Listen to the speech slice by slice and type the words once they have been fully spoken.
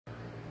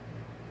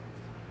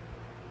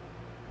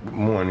Good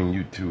morning,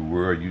 YouTube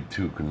world,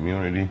 YouTube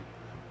community.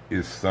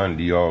 It's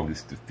Sunday,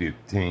 August the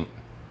 15th,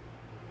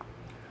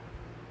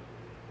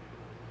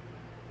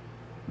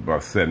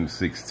 about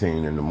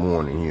 7:16 in the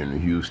morning here in the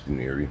Houston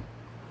area.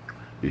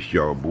 It's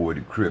y'all boy,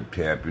 the Crip,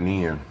 tapping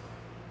in.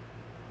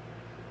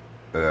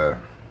 This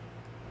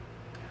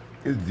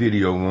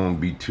video won't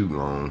be too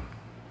long.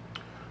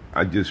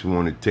 I just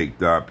want to take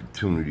the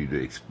opportunity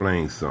to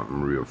explain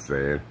something real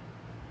fast.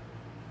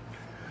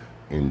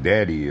 And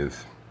that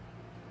is,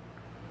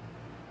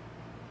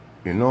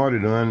 in order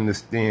to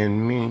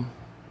understand me,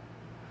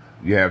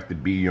 you have to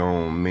be your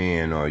own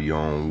man or your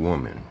own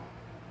woman.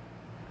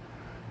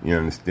 You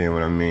understand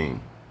what I mean?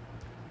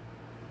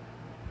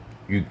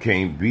 You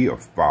can't be a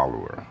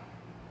follower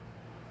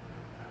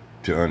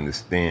to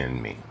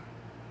understand me.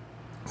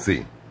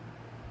 See,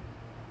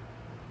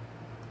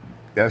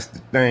 that's the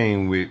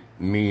thing with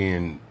me,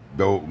 and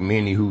though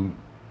many who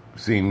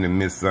seem to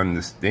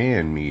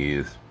misunderstand me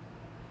is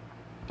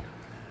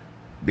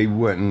they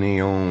wasn't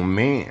their own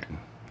man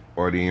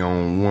or their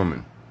own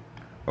woman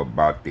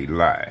about their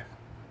life.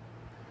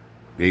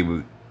 They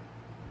were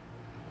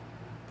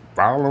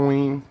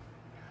following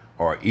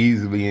or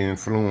easily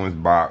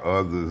influenced by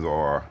others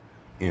or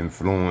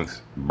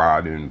influenced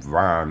by the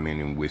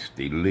environment in which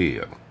they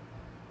live.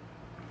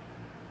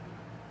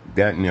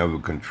 That never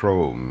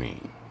controlled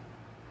me.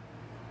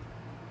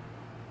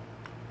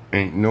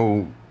 Ain't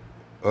no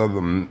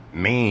other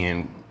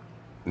man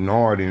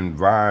nor the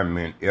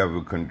environment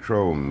ever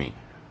controlled me.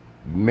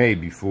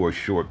 Maybe for a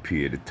short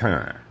period of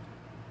time.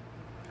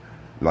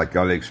 Like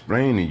I'll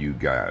explain to you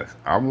guys,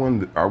 I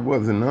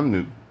wasn't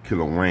under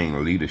Killer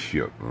Wayne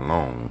leadership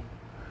long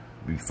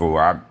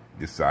before I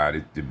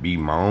decided to be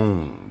my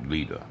own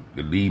leader,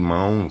 to lead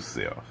my own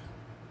self,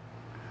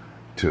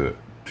 to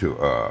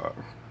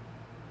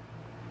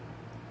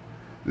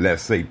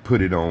let's say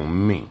put it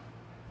on me.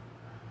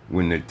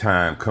 When the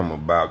time come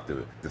about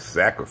the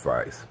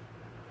sacrifice,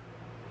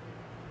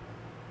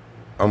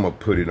 I'm gonna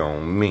put it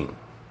on me.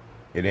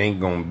 It ain't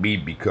gonna be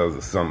because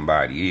of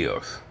somebody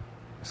else.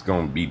 It's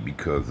gonna be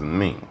because of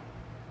me.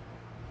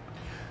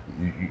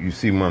 You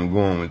see where I'm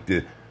going with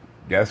this?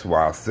 That's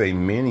why I say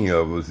many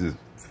of us is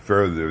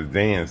further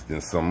advanced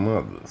than some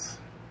others.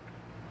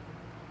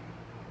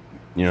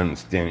 You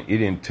understand? It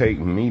didn't take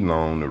me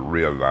long to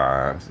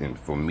realize and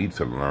for me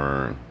to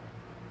learn,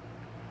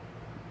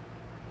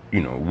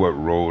 you know, what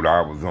road I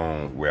was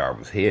on, where I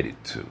was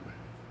headed to.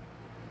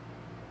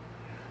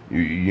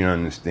 You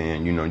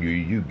understand? You know,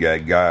 you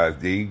got guys,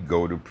 they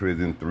go to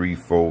prison 3,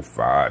 4,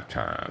 5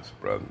 times,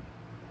 brother,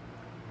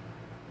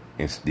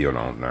 and still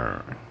don't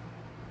learn.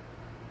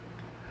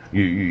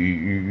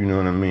 You know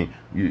what I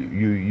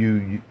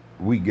mean?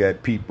 We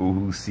got people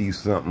who see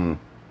something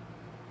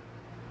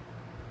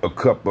a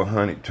couple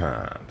 100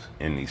 times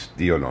and they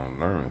still don't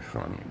learn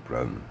from it,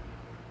 brother.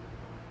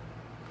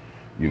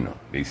 You know,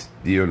 they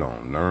still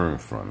don't learn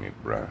from it,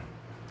 bruh.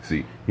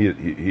 See,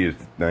 here's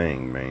the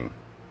thing, man.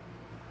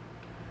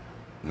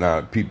 A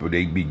lot of people,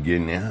 they be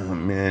getting, oh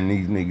man,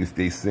 these niggas,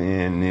 they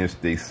saying this,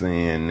 they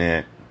saying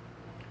that.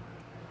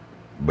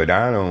 But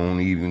I don't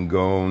even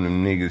go on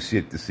them niggas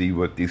shit to see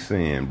what they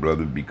saying,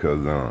 brother,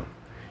 because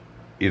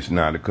it's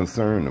not a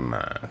concern of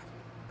mine.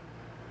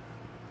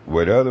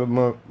 What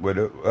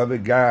other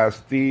guys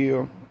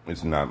feel,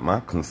 it's not my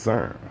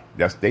concern.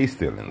 That's their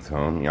feelings,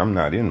 homie. I'm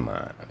not in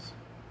mine.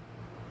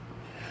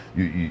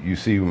 You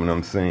see what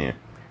I'm saying?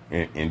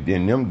 And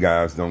then them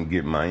guys don't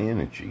get my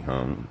energy,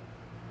 homie.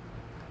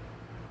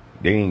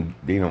 They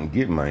don't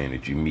get my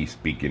energy, me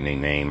speaking their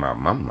name out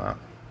my mouth.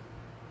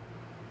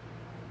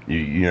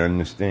 You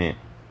understand?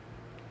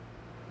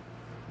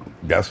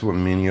 That's what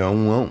many of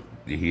them want,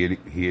 to hear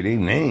their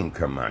name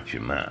come out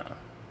your mouth.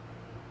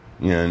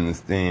 You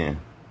understand?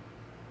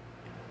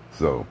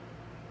 So,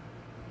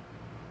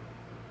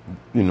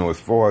 you know, as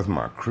far as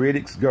my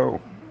critics go,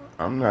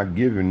 I'm not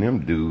giving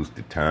them dudes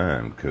the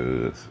time,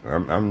 cuz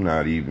I'm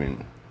not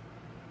even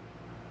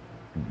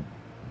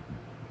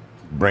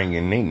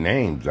bringing their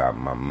names out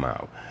my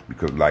mouth.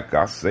 Because like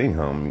I say,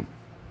 homie,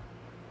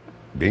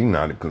 they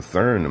not a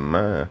concern of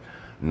mine,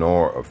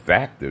 nor a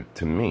factor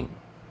to me.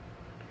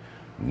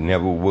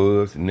 Never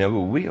was, never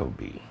will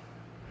be.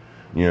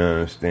 You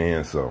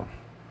understand? So,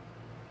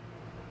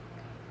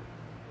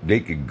 they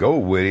could go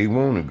where they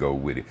want to go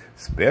with it.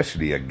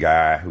 Especially a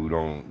guy who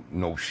don't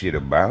know shit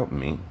about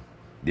me.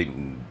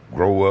 Didn't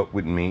grow up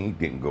with me,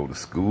 didn't go to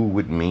school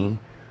with me.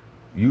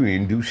 You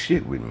didn't do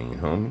shit with me,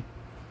 homie.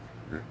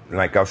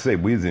 Like I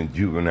said, we was in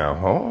juvenile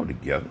hall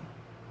together.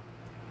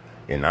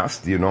 And I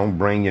still don't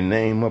bring your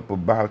name up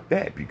about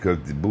that, because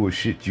the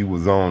bullshit you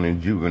was on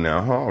in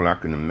juvenile hall, I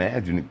can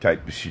imagine the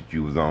type of shit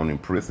you was on in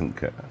prison,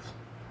 cuz.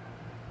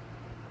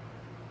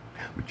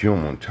 But you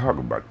don't want to talk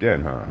about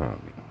that, huh,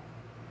 homie?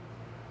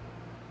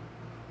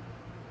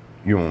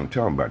 You don't want to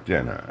talk about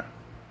that, huh?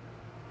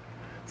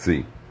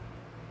 See,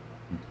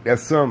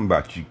 there's something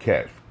about you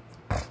cats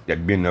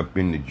that been up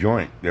in the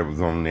joint that was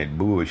on that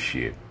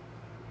bullshit.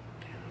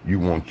 You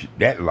want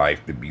that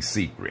life to be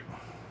secret.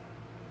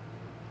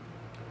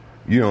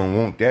 You don't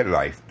want that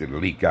life to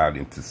leak out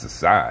into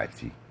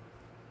society.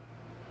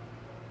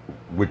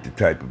 with the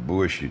type of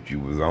bullshit you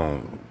was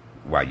on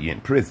while you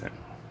in prison.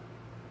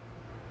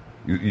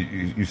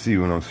 You see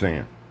what I'm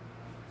saying?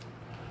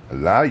 A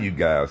lot of you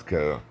guys,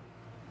 cuz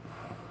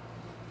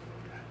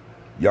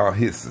y'all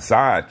hit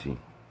society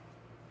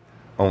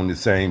on the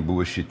same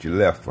bullshit you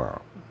left from.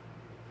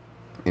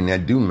 And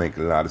that do make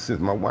a lot of sense.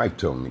 My wife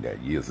told me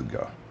that years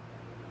ago.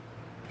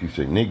 She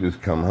said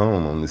niggas come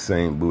home on the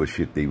same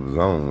bullshit they was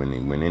on when they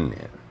went in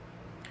there.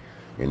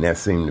 And that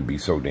seemed to be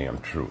so damn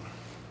true.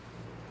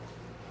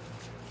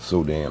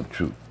 So damn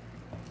true.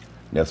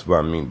 That's what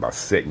I mean by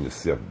setting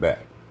yourself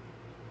back.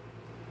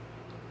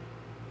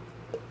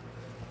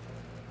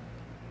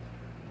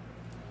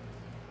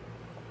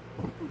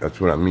 That's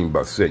what I mean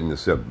by setting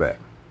yourself back.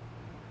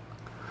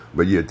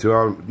 But yeah, to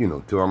all,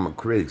 to all my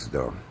critics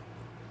though,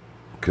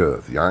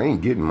 cuz y'all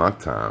ain't getting my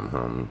time,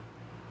 homie.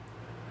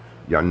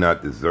 Y'all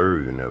not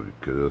deserving of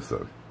it, cuz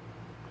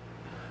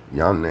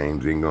y'all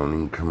names ain't gonna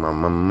even come out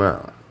my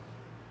mouth.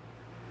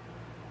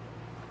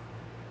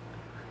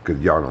 Cause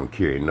y'all don't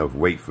carry enough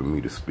weight for me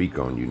to speak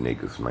on you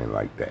niggas, man,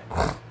 like that.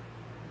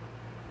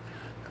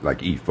 Like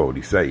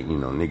E40 say,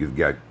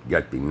 niggas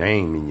got the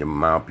name in your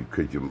mouth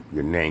because your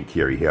name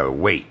carry hella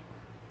weight.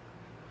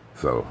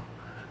 So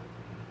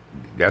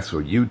that's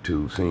what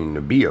YouTube seem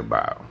to be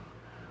about.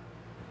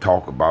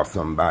 Talk about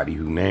somebody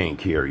whose name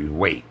carries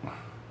weight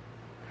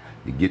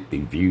to get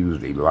their views,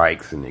 their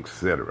likes, and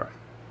etc.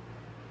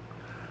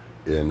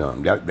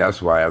 And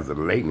that's why as of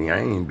lately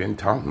I ain't been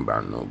talking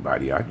about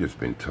nobody. I just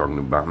been talking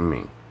about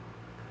me.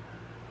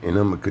 And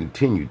I'm going to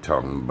continue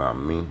talking about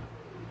me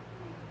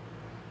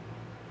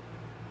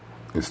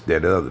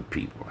instead of other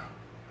people.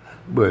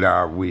 But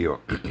I will.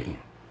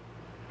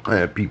 I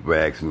have people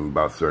asking me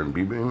about certain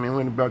people. Man,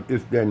 what about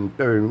this, that, and the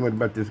third? What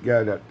about this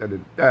guy,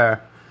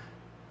 that?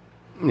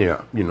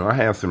 Yeah, I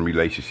have some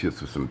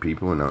relationships with some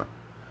people, and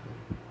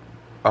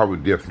I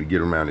would definitely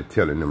get around to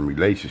telling them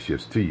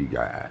relationships to you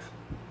guys.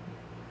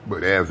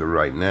 But as of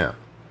right now,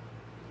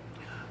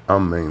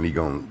 I'm mainly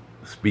going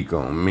to speak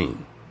on me.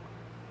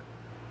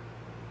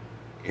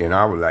 And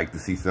I would like to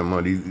see some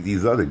of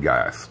these other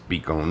guys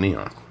speak on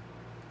them.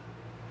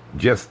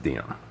 Just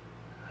them.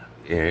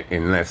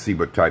 And let's see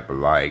what type of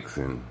likes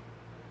and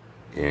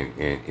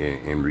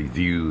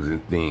reviews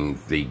and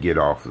things they get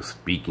off of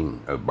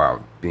speaking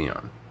about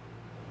them.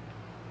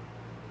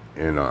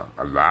 And a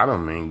lot of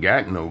them ain't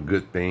got no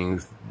good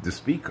things to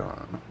speak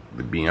on,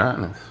 to be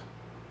honest.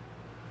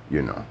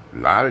 A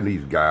lot of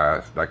these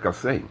guys, like I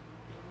say,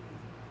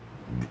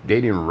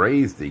 they didn't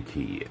raise their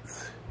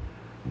kids.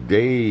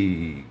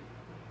 They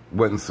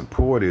wasn't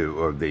supportive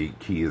of their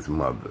kids'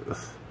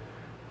 mothers.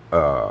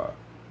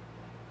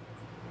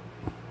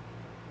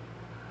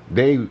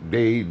 They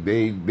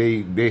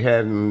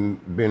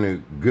hadn't been a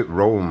good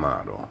role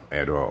model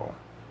at all.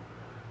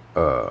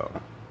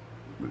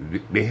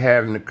 They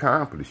haven't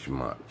accomplished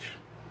much,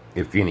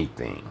 if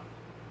anything.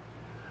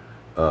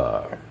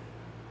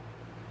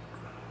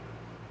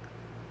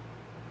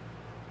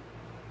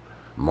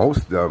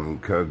 Most of them,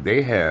 because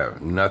they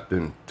have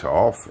nothing to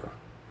offer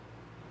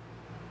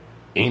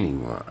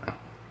anyone.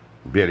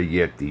 Better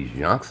yet, these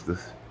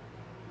youngsters.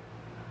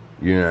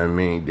 You know what I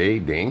mean? They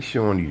ain't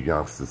showing these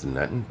youngsters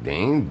nothing. They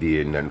ain't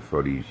did nothing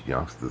for these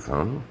youngsters,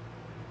 homie.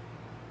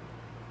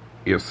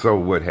 If so,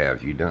 what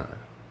have you done?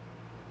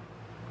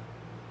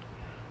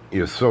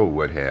 If so,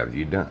 what have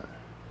you done?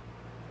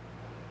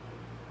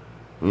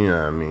 You know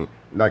what I mean?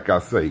 Like I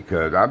say,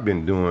 because I've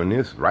been doing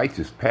this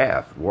righteous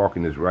path,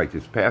 walking this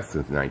righteous path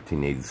since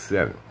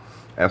 1987.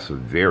 That's a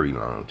very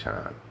long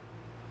time.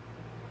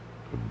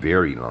 A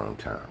very long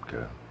time,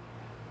 cuz.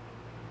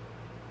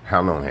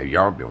 How long have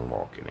y'all been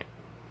walking it?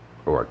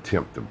 Or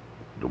attempt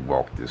to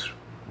walk this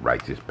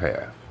righteous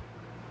path?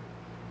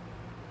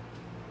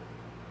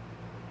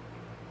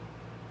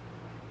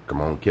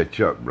 Come on, catch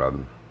up,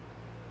 brother.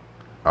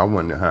 I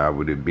wonder how it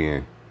would have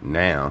been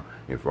now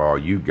if all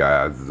you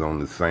guys is on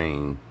the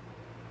same,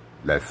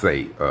 let's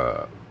say,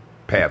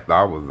 path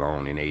I was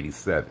on in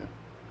 87.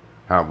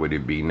 How would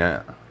it be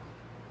now?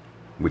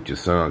 Would your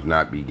sons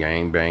not be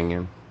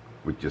gangbanging?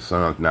 Would your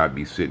sons not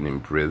be sitting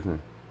in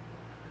prison?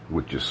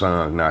 Would your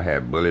sons not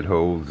have bullet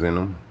holes in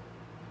them?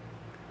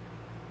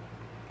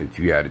 If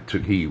you had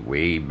took heed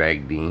way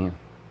back then?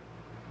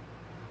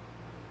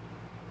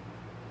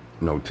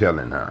 No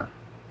telling, huh?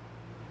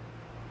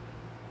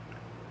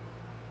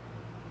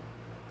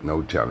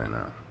 No telling,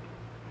 huh?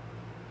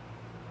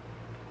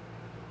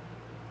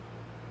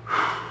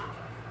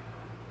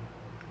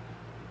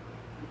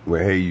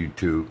 Well, hey,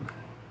 YouTube.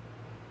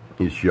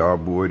 It's y'all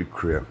boy, the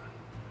Crip.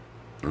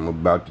 I'm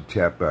about to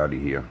tap out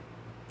of here.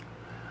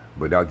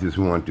 But I just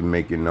want to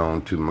make it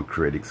known to my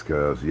critics,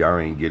 because y'all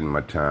ain't getting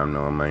my time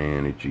nor my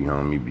energy,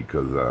 homie,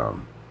 because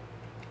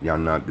y'all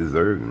not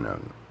deserving of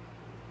it.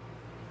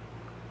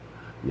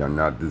 Y'all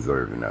not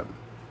deserving of it.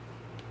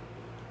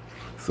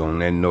 So on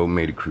that note,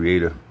 may the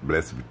Creator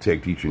bless and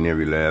protect each and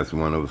every last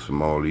one of us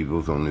from all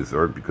evils on this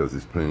earth, because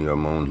there's plenty of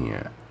them on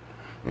here.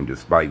 And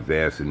despite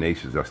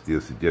vaccinations, I still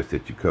suggest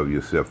that you cover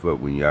yourself up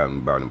when you're out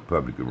and about in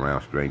public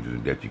around strangers,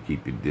 and that you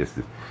keep your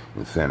distance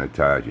and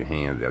sanitize your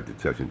hands after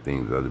touching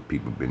things other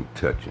people been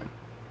touching.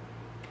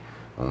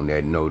 On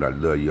that note, I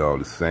love y'all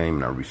the same,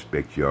 and I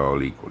respect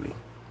y'all equally.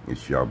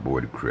 It's y'all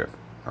boy, the Crip.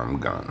 I'm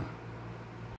gone.